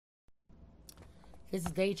This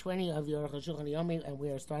is day 20 of the Aruch HaShulchan Yomi, and we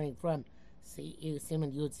are starting from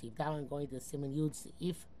Siman Yud Sif Dalin, going to Siman Yud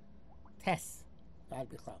Sif Tes. Bad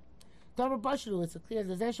Bichlal. Dover Bashru, it's a clear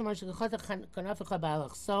the Zesh Marsh Gechotach Kanafecha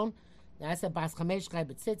Ba'alach Son, Nasa Bas Chamesh Chai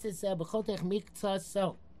B'tzitzis B'chotech Mikta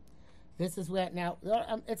So. This is where, now,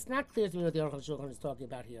 it's not clear to me what the Aruch HaShulchan is talking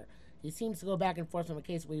about here. He seems to go back and forth from a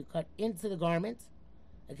case where you cut into the garment,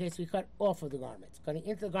 a case where you cut off of the garment. Cutting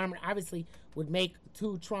into the garment obviously would make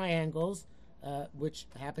two triangles, which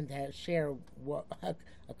happen to share a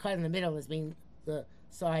cut in the middle as being the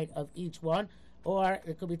side of each one, or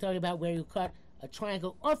it could be talking about where you cut a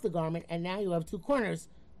triangle off the garment and now you have two corners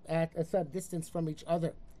at a sub distance from each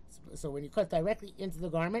other. So when you cut directly into the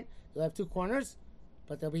garment, you'll have two corners,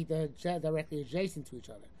 but they'll be directly adjacent to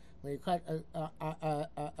each other. When you cut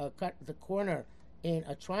cut the corner in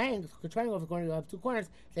a triangle of the corner, you'll have two corners.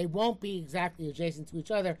 They won't be exactly adjacent to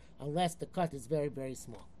each other unless the cut is very, very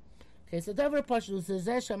small. Okay, so Davar Pashtu says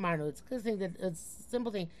Shamarno. It's a good thing that it's a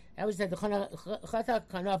simple thing. I always said the chata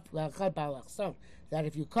kanaf lachad balachson, that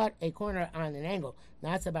if you cut a corner on an angle,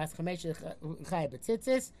 not sabas chamesh chay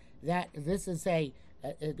b'tzitzis, that this is it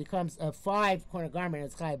becomes a 5-corner garment.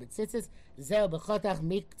 It's chay b'tzitzis. Zel b'chotach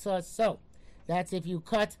mikta so. That's if you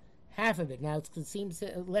cut half of it. Now it seems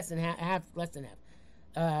less than half.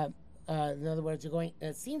 In other words,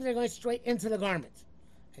 it seems they're going straight into the garment,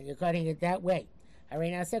 and you're cutting it that way.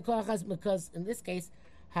 Because in this case,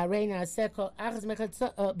 because if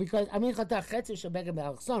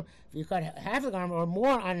you cut half the garment or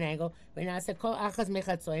more on an angle, then you have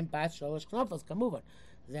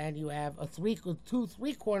two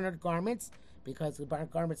 3-cornered garments, because the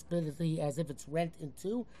garment split as if it's rent in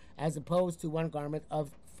two, as opposed to one garment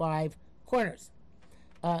of 5 corners.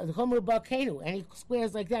 Any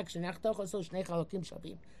squares like that,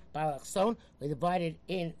 we divided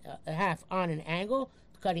in half on an angle,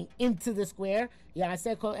 cutting into the square. Each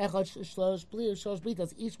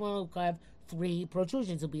one will have 3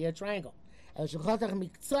 protrusions. It'll be a triangle. If you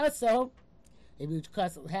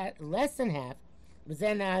cut less than half,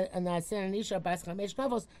 then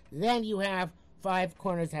you have 5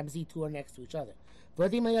 corners, have 2 are next to each other.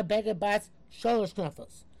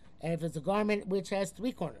 And if it's a garment which has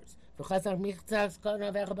 3 corners, and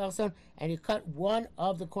you cut one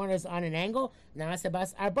of the corners on an angle, because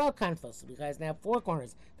now 4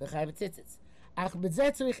 corners.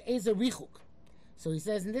 So he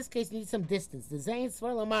says in this case you need some distance. The Zayin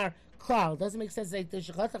Svar Lamar Klal doesn't make sense like the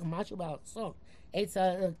Shechatach Mashu Ba'alachson. It's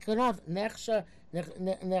a Knaf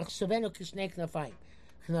Nechshavenu Kishnei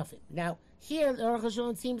Knafim. Now here the Aruch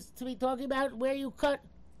HaShulchan seems to be talking about where you cut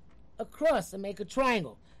across and make a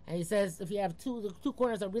triangle. And he says if you have the 2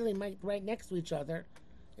 corners are really right next to each other,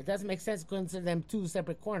 it doesn't make sense to consider them 2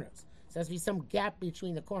 separate corners. So there has to be some gap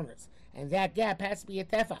between the corners, and that gap has to be a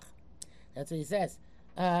tefach. That's what he says.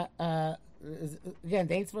 Again, the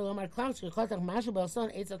Eitz for Lomar Klaus, Shechatach Mashu Belson,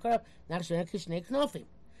 Eitz Akarab, Nachshen Kishnei Knofim.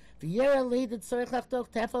 V'yera lead the Tzorich Lachtok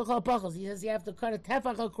Tefach HaPachos. He says you have to cut a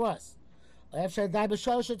tefach across. After Dai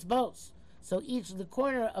B'Shalosh, it's both. So each the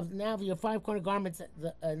corner of now your 5-corner garments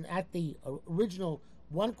at the original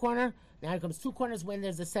 1 corner, now it comes 2 corners when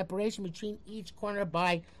there's a separation between each corner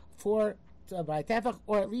by 4 by tefach,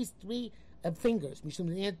 or at least 3 fingers. Because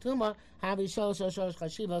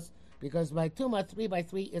by tuma 3 by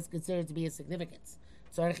 3 is considered to be a significance.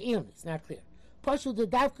 It's not clear.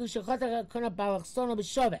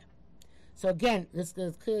 So again, this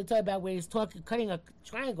is clearly talking about where he's cutting a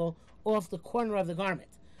triangle off the corner of the garment.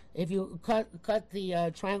 If you cut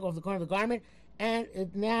the triangle off the corner of the garment, and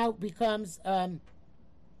it now becomes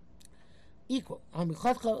equal. In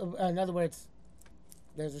other words,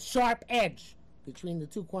 there's a sharp edge between the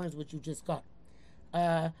 2 corners which you just cut.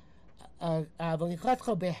 And now it's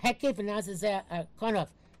kind of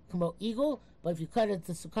eagle, but if you cut it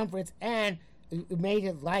to circumference and you made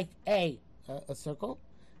it like a circle,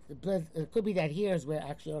 it could be that here is where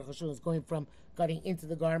actually Aruch HaShulchan is going from cutting into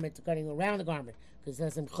the garment to cutting around the garment, because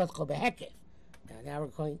it says now we're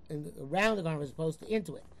going around the garment as opposed to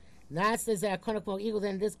into it. Now it says that eagle,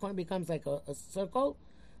 then this corner becomes like a circle.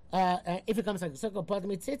 If it comes like a circle,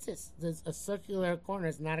 there's a circular corner,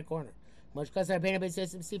 it's not a corner. The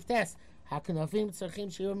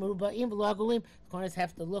corners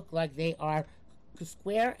have to look like they are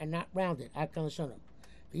square and not rounded.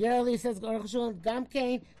 The early says there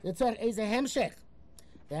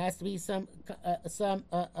has to be some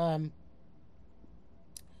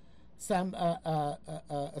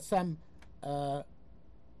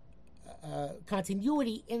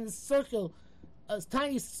continuity in the circle. A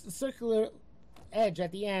tiny circular edge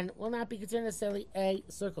at the end will not be considered necessarily a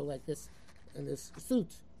circle like this in this suit.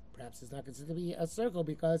 Perhaps it's not considered to be a circle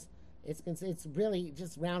because it's really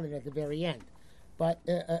just rounded at the very end. But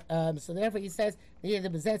so therefore he says the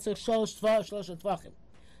bezetzer shlosh tvachim.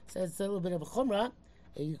 So it's a little bit of a chumrah.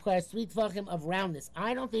 It requires 3 tvachim of roundness.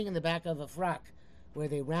 I don't think in the back of a frock, where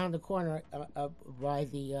they round the corner by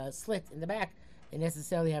the slit in the back, they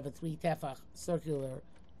necessarily have a 3 tefach circular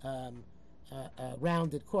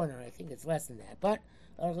rounded corner. I think it's less than that. But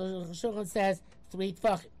Shulchan says 3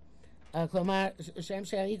 tvachim. Klomar shem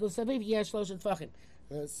equals saviv yesh shlosh tvachim.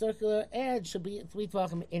 The circular edge should be 3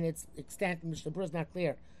 tvachim in its extent. Mishnah Berurah is not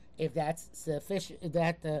clear if that's sufficient. If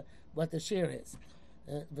that what the shear is.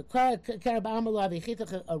 A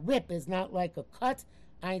rip is not like a cut.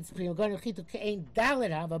 Has to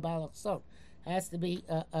be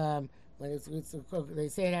when they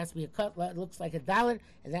say it has to be a cut. It looks like a dalet,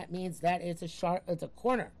 and that means that it's a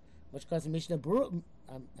corner, which goes to Mishnah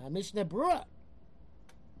Berurah.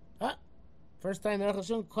 First time Aruch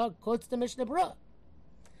HaShulchan quotes the Mishnah Berurah.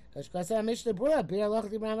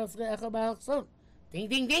 Ding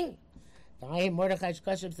ding ding.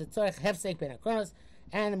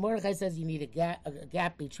 And Mordechai says you need a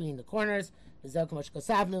gap between the corners.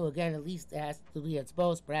 Again, at least it has to be its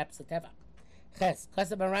both, perhaps a tefach. Ches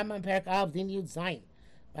Kasab Rambam Perak Av Din Yud Zayin.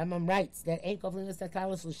 Rambam writes that ain't kofling is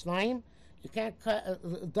talis l'shnaim. You can't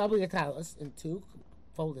cut double your talis in 2,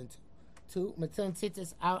 fold into 2. Matzilin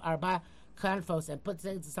tzitzis al arba kanfos and put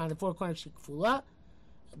tzitzis on the 4 corners shikfula,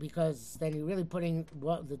 because then you're really putting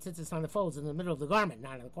the tzitzis on the folds in the middle of the garment,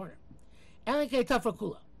 not in the corner. Elikei tafra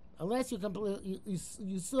kula. Unless you completely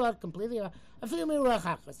you sew out completely, you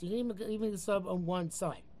can even sew on one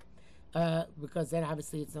side, because then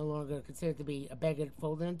obviously it's no longer considered to be a beged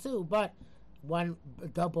folded in 2, but one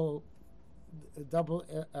double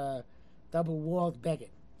walled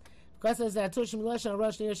beged. Because as that Tushim Lashon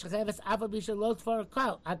Rosh Nir Shecheves Ava Bisha Lot for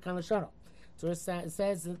Kal Ad Kan Lashono. So it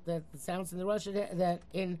says that the sounds in the Rosh that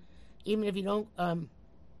even if you don't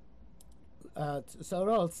sew it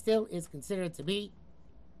all, it still is considered to be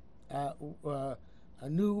a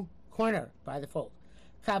new corner by the fold.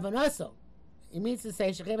 Kavanaso, it means to say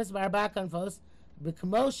Shecheves Barba Kanfos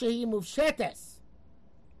B'Kmo Shehi Muvshetes.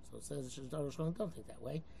 So it says Rosh Hashanah don't think that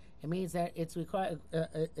way. It means that it's required.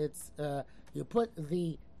 You put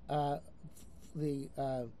the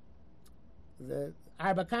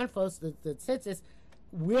arba kanfos, the tzitzis,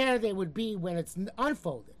 where they would be when it's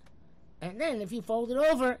unfolded, and then if you fold it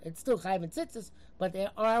over, it's still chayv and tzitzis, but they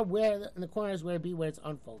are where in the corners where it be where it's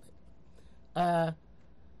unfolded.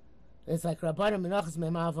 It's like Rabbanim Menachos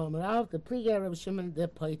Memav Amarav, the Pliger Reb Shimon the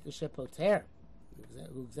Poit Shepoter,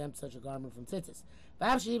 who exempts such a garment from tzitzis.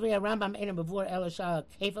 Rambam Enam Bavur Elashah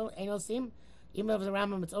Kefel Enosim. Even if the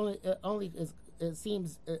Rambam it's only it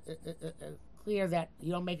seems clear that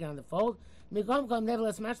you don't make it on the fold.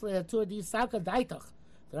 Nevertheless, naturally, the two of these salka daitach,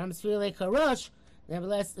 the Rambam Sfirei Karosh.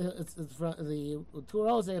 Nevertheless, it's from the two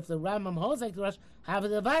rows. If the Rambam holds like the Rosh, have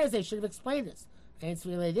the virus, they should have explained this. Hence,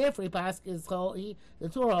 really, therefore, the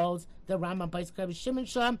two holds the Rambam Pais Krabi Shimon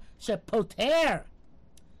Sham Shepoter.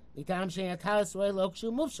 Mitam Shein Atalas Roy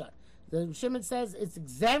Lokshu Muvshat. The Shimon says it's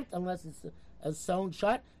exempt unless it's a sewn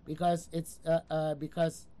shut, because it's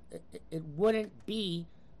because it wouldn't be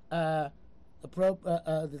the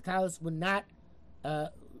talus would not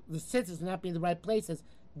the tzitzis would not be in the right places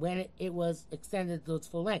when it was extended to its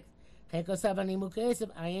full length. Rabbeinu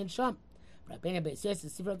Beis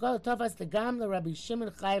Yosef Sifra Gol Tofas the Gam the Rabbi Shimon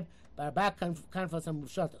Chayv Barba Kanfos and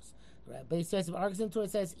Muvshatos. Beis Yosef argues into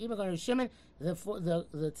it, says even going to Shimon the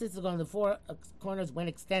tzitzis go on the 4 corners when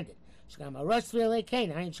extended. This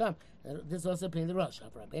is also opinion of the Rosh.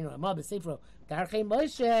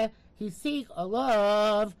 He seek a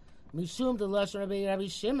love Mishum the Lush Rabbi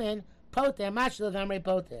Shimon Poter Mashal Gamre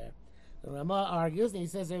Poter. The Ramah argues, and he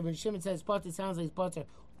says Rabbi Shimon says Poter sounds like Poter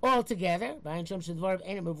all together. Let's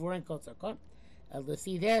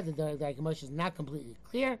see there the Gemara is not completely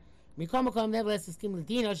clear. Nevertheless,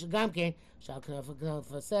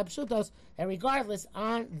 and regardless,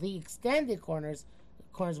 on the extended corners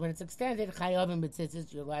when it's extended, chayavim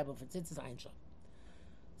b'tzitzis, you're liable for tzitzis ayin sham.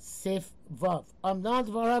 Sif vav. Amnon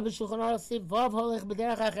dvarav b'shulchan aruch sif vav holech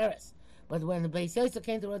b'derech acheres. But when the Beis Yosef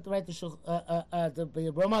came to write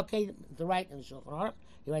the Rama came to write in the Shulchan Aruch,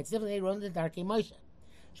 he writes differently. He wrote the Darkei Moshe.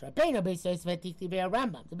 Shrapeinu Beis Yosef v'tikti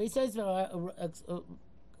Rambam. The Beis Yosef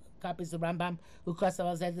copies the Rambam who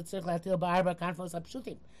Kosav said the tzurich latil ba'arba kanfos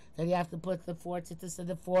apshutim, that you have to put the 4 tzitzis and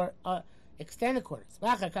the 4 extended corners.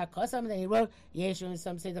 Then he wrote, Yeshu,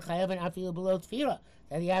 some say the chayav and afilu below tefira,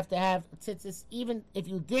 that you have to have tzitzis even if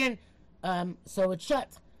you didn't sew it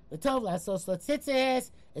shut. The tovla so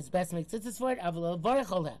tzitzis, it's best to make tzitzis for it, avlo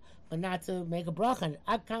varicholeh, but not to make a bracha.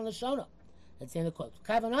 Ad kan l'shono. That's in the quote.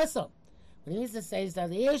 Kavan also, What he means to say is that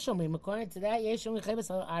the Yeshomim, according to that, Yeshomim Chebes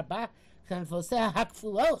Arba Kanfoseh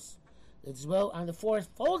Hakfulos. It's well on the four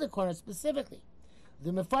folded corners specifically.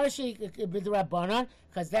 The Mefarshi with the Rabbanon,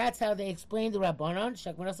 because that's how they explain the Rabbanon.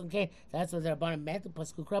 Shekmanos Kain, that's what the Rabbanon meant. The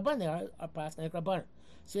Paskuk Rabbanon, they are Paskuk Rabbanon.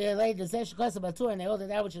 So they laid the Zesh Kos about Torah, and they hold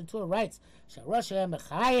that which the Torah writes. Sharosha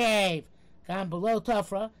Mechayev, Gam below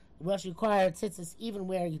Tafra. The Rosh required tzitzis even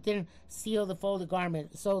where you didn't seal the folded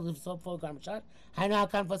garment, folded garment shot. Hainal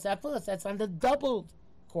Kanfos Akfulos, that's on the doubled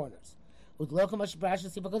corners. With Lokum Ashbrash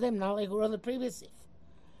and Sipakodim, not like we were on the previous Sif.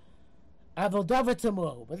 Avodavar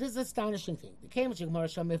Tamu, but this is an astonishing thing. The Kamish Gemara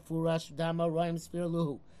Shamifurash Dama Roim Sphere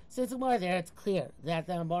Luhu. Since the Gemara there, it's clear that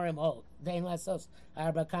the Amorim hold. They in Lasos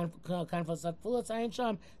Arba Kanfos Akfulos Ayin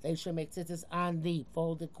Sham. They should make tzitzis on the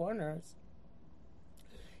folded corners.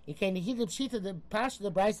 You can hear the Pshita, the Pash of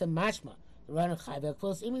the Brisa Mashma, the Ran Chayv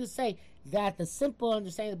Akfulos. Even to say that the simple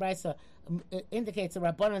understanding of the Brisa indicates the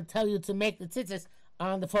Rabbanan tell you to make the tzitzis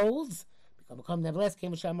on the folds. Nevertheless,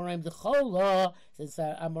 came Amorim the Chola, since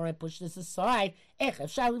Amorim pushed this aside. If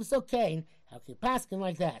Shalim is okay, how can you pass him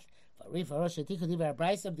like that? For Rosh Tiku Diva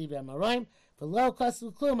Brisa, Diva Amorim, for low cost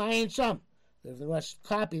of Klum, I ain't Sham. If the Rosh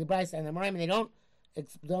copy the Brisa and Amorim, and they don't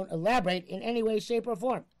elaborate in any way, shape, or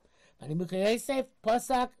form. But the Mukayesef,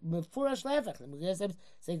 Pasak, Mefurash Levach, the Mukayesef is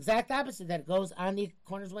the exact opposite, that it goes on the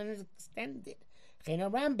corners when it's extended.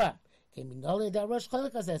 Chena Rambam, came in Nole that Rosh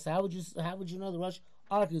Cholikas says, how would you know the Rosh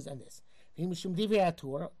argues on this?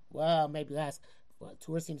 Well, maybe ask. Well,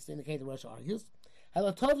 Tur seems to indicate the Rosh argues.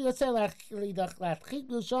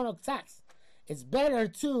 It's better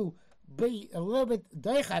to be a little bit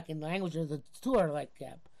deichak in the language of the Tur, like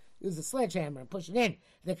use a sledgehammer and push it in.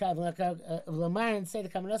 The and say the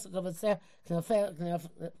Kamenosok of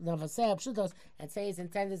and say his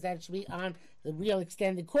intent is that it should be on the real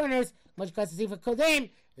extended corners, much because it's even kodem,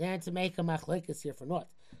 than to make a machlekes here for naught.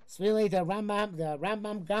 Svili the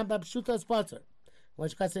Rambam Gamba Pshuta sponsor,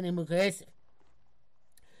 which cuts in Mukayesef.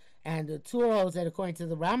 And the two holds that according to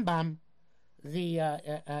the Rambam, the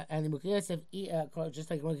and the Mukayesef,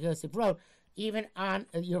 just like Mukayesef wrote, even on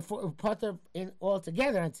your potter in all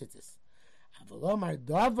together on tzitzis. Avalomar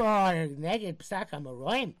davar neged psak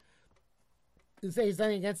hamorim. You say he's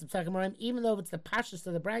something against the psak hamorim, even though it's the pashas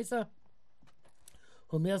of the brisa.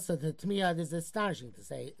 Humilsa the tmiya is astonishing to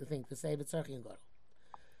say v'tzarchi and gadol.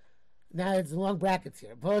 Now it's long brackets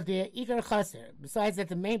here. Both the ikar chaser. Besides that,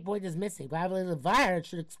 the main point is missing. But the Vayar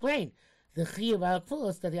should explain the chiyuv al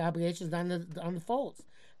kfulos, that the obligation is on the folds.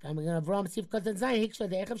 Avram Sif Katan Zayin Hiksha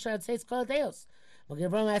the Echav Shad says Kaladeos.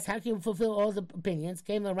 Avram asks, how can you fulfill all the opinions?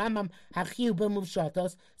 Came the Rambam Hachiu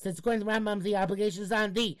B'Muvshatos. Since according to the Rambam, the obligation is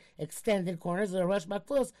on the extended corners, the Rosh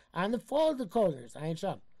Makfulos on the folded corners. Ayin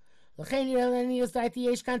Sham. L'chein Yireleni Yostaiti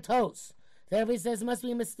Yesh Kantos. Therefore he says it must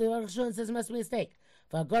be a mistake. Says it must be a mistake.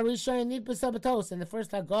 V'Hagar Rishon Nid B'Sabatos, and the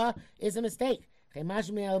first Hagar is a mistake.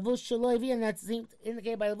 Chemashmi Alavush Shaloivi, and that's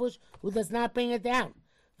indicated by Lavush who does not bring it down.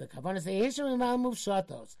 The Kavanah say Yeshua move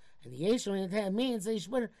shatos, and the Yeshua means that you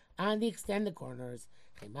should put it on the extended corners.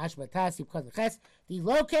 The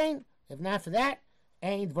locain, if not for that,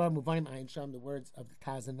 ain't dvar muvanim ayin sham. The words of the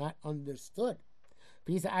Taz are not understood.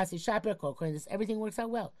 Because asi shaper according to this, everything works out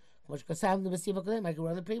well. Like we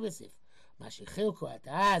wrote the previous if. Mashichilku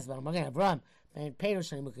ataz v'amagen Avram and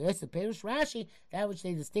Perush and Mukayesef Perush Rashi, that which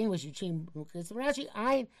they distinguish between Mukayesef and Rashi,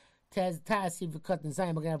 ayin taz v'kat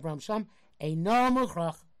nizayim magen Avram sham a normal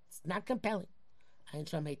chrach. It's not compelling. Ayin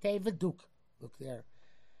sham heitei v'duk. Look there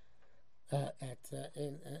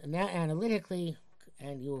now analytically,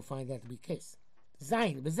 and you will find that to be the case.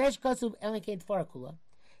 Zayin b'zesh kasuv elikein tfarakula.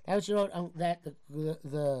 That which you wrote that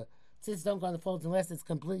the tzitzis don't go on the folds unless it's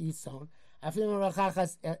completely sewn.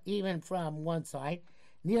 Even from one side.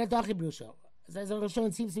 Nira dachi brusho. As a Rosh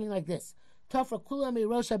it seems to me like this. Tofra kula mi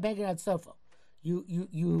rosha beged ad sofa. You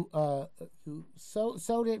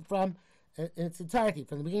sewed it from its entirety,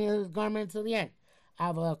 from the beginning of the garment until the end.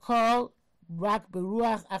 Aval kol rak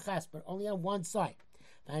beruach achas, but only on one side.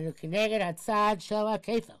 V'anu keneged atzad shela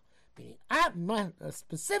kefel, meaning a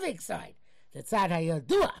specific side, the tzad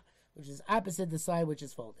hayadua, which is opposite the side which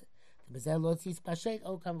is folded. In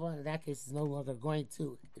that case, is no longer going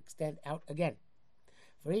to extend out again.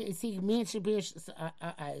 For you see, I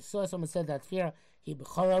saw someone said that fear he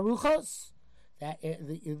b'chol that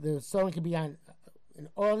the sewing can be on in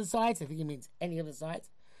all the sides. I think it means any of the sides.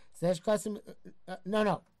 Sorry,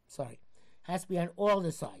 has to be on all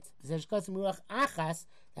the sides. That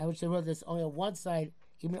which they wrote this only on one side,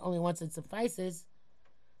 even only once it suffices.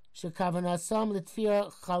 Shekavanasam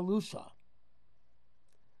l'tfira chalusha.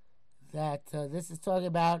 That this is talking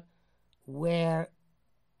about where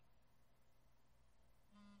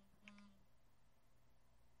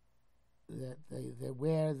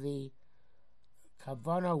where the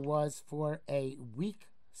kavana was for a weak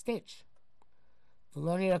stitch.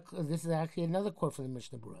 This is actually another quote from the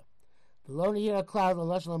Mishnah Berurah.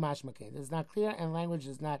 This is not clear, and language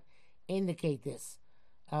does not indicate this.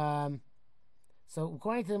 So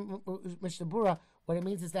according to Mishnah Berurah, what it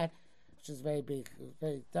means is that, which is very big,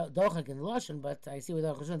 very dochak in Lashon, but I see what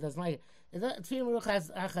the Chashon doesn't like it. Tefillah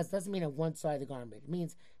achas doesn't mean on one side of the garment. It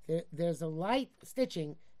means there's a light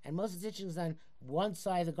stitching, and most of the stitching is on one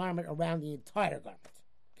side of the garment around the entire garment.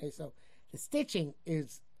 Okay, so the stitching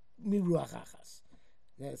is miruach achas.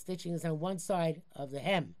 The stitching is on one side of the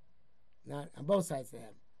hem, not on both sides of the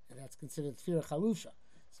hem, and that's considered tefillah chalusha.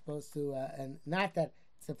 Supposed to, and not that it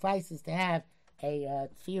suffices to have a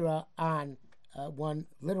tefillah on one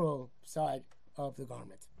literal side of the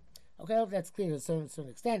garment. Okay, I hope that's clear to a certain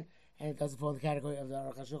extent, and it doesn't fall in the category of the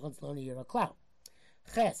Aruch HaShulchan's Lo Nihira Klau.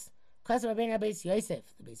 Ches. Kas Rabbeinu Beis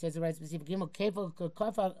Yosef. The Beis Yosef writes specific gimel kefal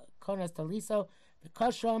kofa konas taliso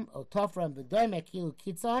v'kashram o tofram v'doime kilu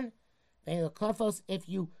kitzon v'elo kofos. If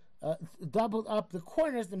you doubled up the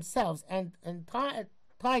corners themselves and tied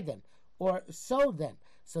them or sewed them,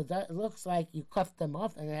 so that it looks like you cuffed them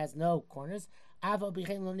off and it has no corners. Avo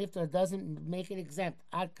b'chein lo niftar doesn't make it exempt.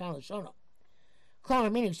 Ad kan l'shono. Klar,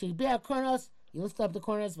 meaning she be out corners. You lift up the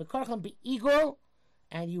corners, v'karcham be eagle,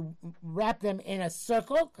 and you wrap them in a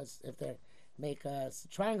circle. Because if they make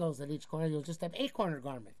triangles at each corner, you'll just have 8-corner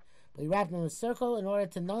garment. But you wrap them in a circle in order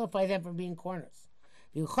to nullify them from being corners.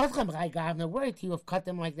 You worry to you have cut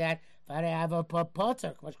them like that. You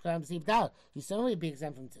certainly be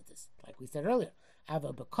exempt from tzitzis, like we said earlier.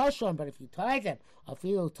 But if you tie them, or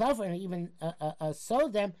feel tougher, and even sew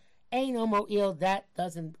them, ain't no mo'il, that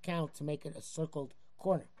doesn't count to make it a circled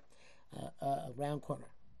corner, a round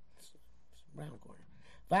corner. Round corner.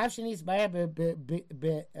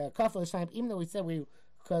 Even though we said we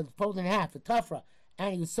could fold in half, the tafra,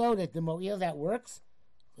 and you sewed it, the mo'il that works,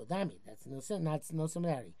 that's no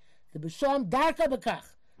similarity. The b'sham darka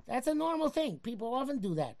b'kach, that's a normal thing. People often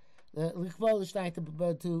do that. To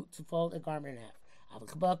fold a garment in half.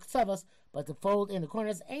 But to fold in the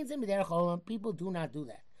corners, people do not do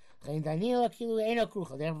that.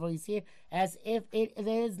 Therefore, you see it as if it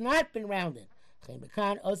has not been rounded.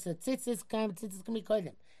 Therefore,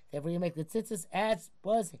 you make the tzitzis as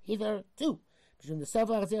was hitherto. Between the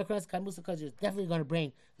sofa and the cross, because you're definitely going to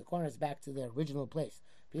bring the corners back to their original place.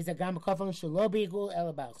 According to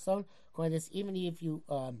this, even if you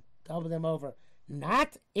double them over,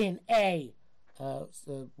 not in a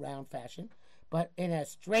round fashion, but in a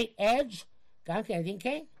straight edge,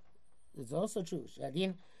 it's also true.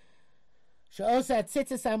 She'osa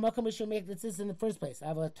tzitzis ha'makom we should make the tzitzis in the first place.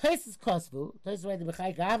 Aval toises kosvu, toises write the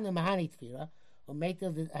b'chai gavna mahani tefira, or make the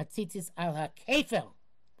tzitzis al ha'kefel.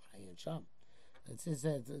 This is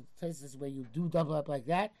places where you do double up like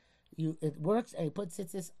that. It works, and you put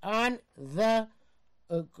tzitzis on the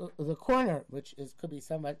corner, which could be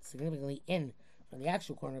somewhat significantly in from the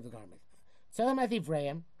actual corner of the garment. So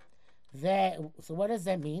what does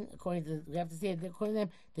that mean? We have to say, according to them,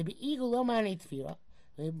 to be eagle lo mani tefira.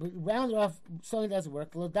 Round it off, sewing doesn't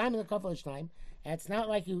work. Lo dime the couple of time, and it's not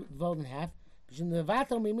like you fold in half. Because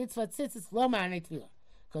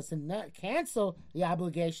to not cancel the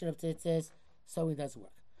obligation of tzitzis, sewing doesn't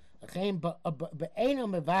work.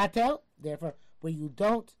 Therefore, where you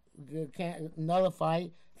can't nullify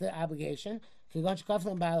the obligation,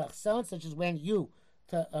 such as when you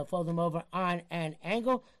fold them over on an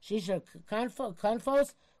angle, shisha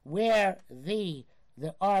konfos, where there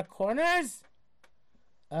are corners,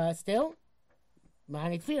 still,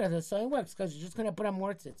 the sewing works, because you're just going to put on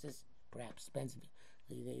more tzitzis, perhaps, expensive.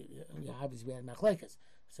 Obviously, we had machlokes.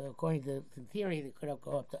 So according to the theory, they could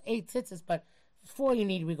go up to 8 tzitzis, but 4 you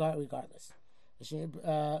need regardless.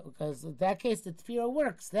 Because in that case, the tefillah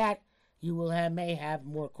works, that you may have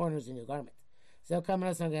more corners in your garment. So coming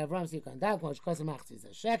up, so I'm going to have Ramsey Kandal, which costs a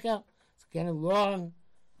shekel. It's again long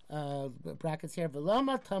brackets here. So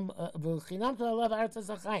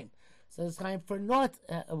the Chaim for naught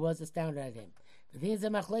was astounded at him. The thing is a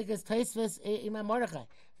machlokes Tosfos Imam Mordechai.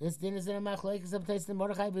 This din is in a machlokes of Tosfos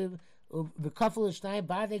Mordechai v'kafel shnayim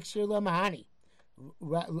badek shir lo mahani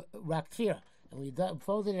rak tefira. And we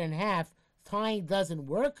fold it in half. Tying doesn't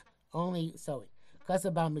work, only sewing. Because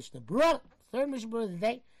about Mishnah Berurah, third Mishnah Berurah of the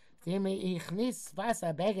day. If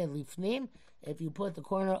you put the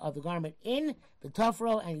corner of the garment in the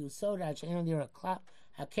tafro and you sew it near a klap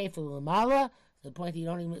hakefel lamala, to the point that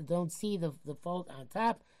you don't see the fold on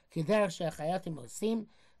top, like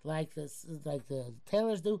the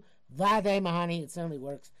tailors do. Vadei mahani, it certainly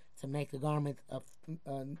works to make the garment a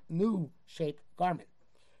new shaped garment.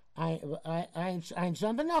 Ein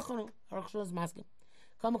Sham Benachonu. Aruch Shul is masking.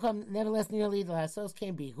 Come, nevertheless, nearly the Lasos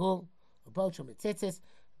came Bihul, Bochum Tzitzis,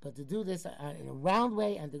 but to do this in a round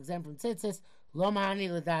way and to exempt from Tzitzis, Lo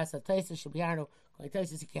Ma'ani L'das HaTosis Shabiarno,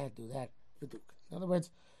 Tosis, you can't do that. In other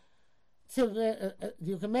words,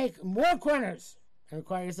 you can make more corners and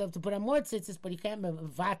require yourself to put on more tzitzis, but you can't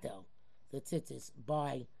vatel the tzitzis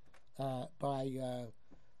by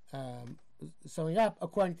sewing up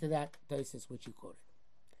according to that basis which you quoted.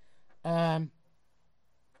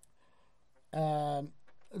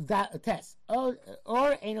 That test or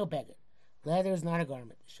anal beged. Leather is not a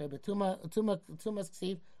garment. Tumas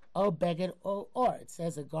ksiv o beged or it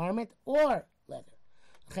says a garment or leather.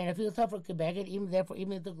 If you tougher beged, even if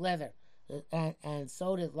it took leather and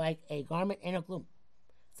sewed it like a garment, ain't no klum.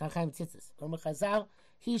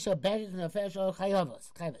 He shall beged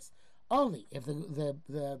only if the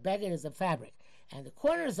beged is a fabric and the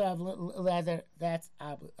corners of leather, that's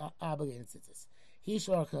obligated tzitzis. He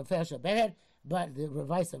shall beged, but the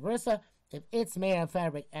vice versa, if it's made of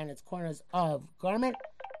fabric and its corners of garment,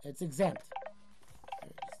 it's exempt.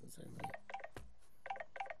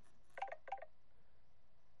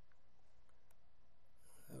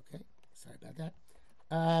 Okay, sorry about that.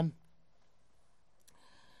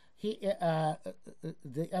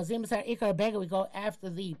 The Azim Basar Ikar Beged, we go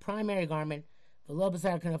after the primary garment. The Lo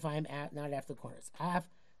Basar Kanafayim, not after the corners. Af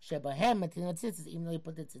Shebahem Matinot Tzitzis, even though you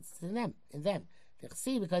put the tzitzis in them.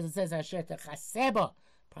 See, because it says Asher Techaseba.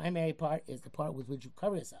 Primary part is the part with which you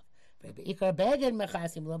cover yourself. And you cover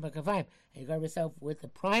yourself with the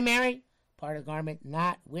primary part of the garment,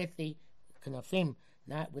 not with the kanafim,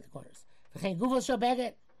 not with the corners.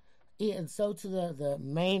 And so to the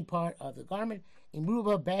main part of the garment. In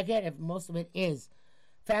Ruba Beged, if most of it is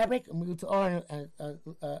fabric, or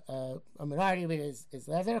a minority of it is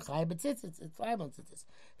leather, it's liable on tzitzis.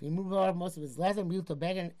 If you move over, most of it is leather, Muto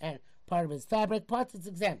Beged, and part of it is fabric, parts it's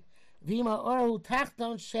exempt. Vima Oru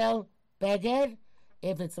Tachton Shel Beged,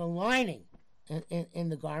 if it's a lining in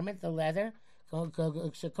the garment, the leather,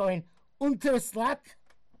 Shekorin Unterslak,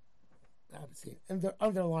 obviously,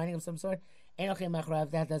 underlining of some sort, and okay,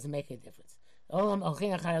 Machrav, that doesn't make a difference. We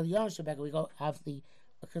go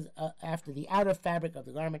after the outer fabric of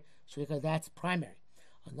the garment, because that's primary.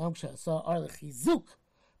 But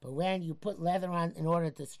when you put leather on in order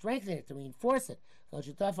to strengthen it, to reinforce it,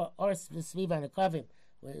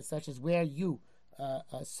 such as where you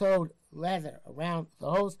sewed leather around the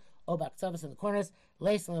holes, obak in the corners,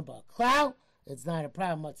 clow, it's not a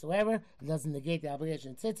problem whatsoever. It doesn't negate the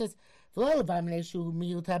obligation of tzitzis.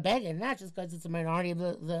 And not just because it's a minority of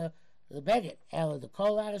the beged, the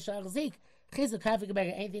kol shachzik,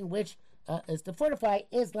 anything which is to fortify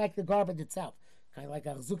is like the garment itself, kind of like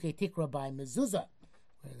a zuke tikra by mezuzah,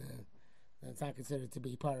 where that's not considered to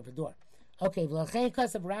be part of a door. Okay, v'lachein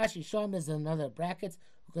because of Rashi, Shom is another brackets.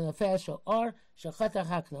 Or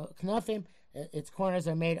knafim, its corners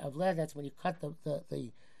are made of leather. That's when you cut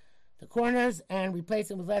the corners and replace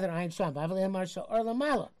them with leather. Ayin Shom or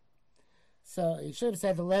lamala. So you should have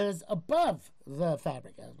said the letters above the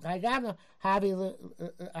fabric.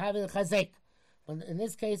 But in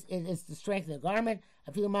this case, it is to strengthen the garment.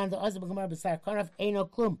 And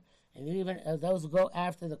even those who go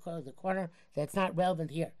after the corner, that's not relevant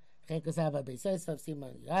here. Second,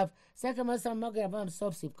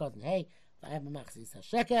 hey, I have a machzis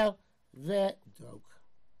shekel, the joke.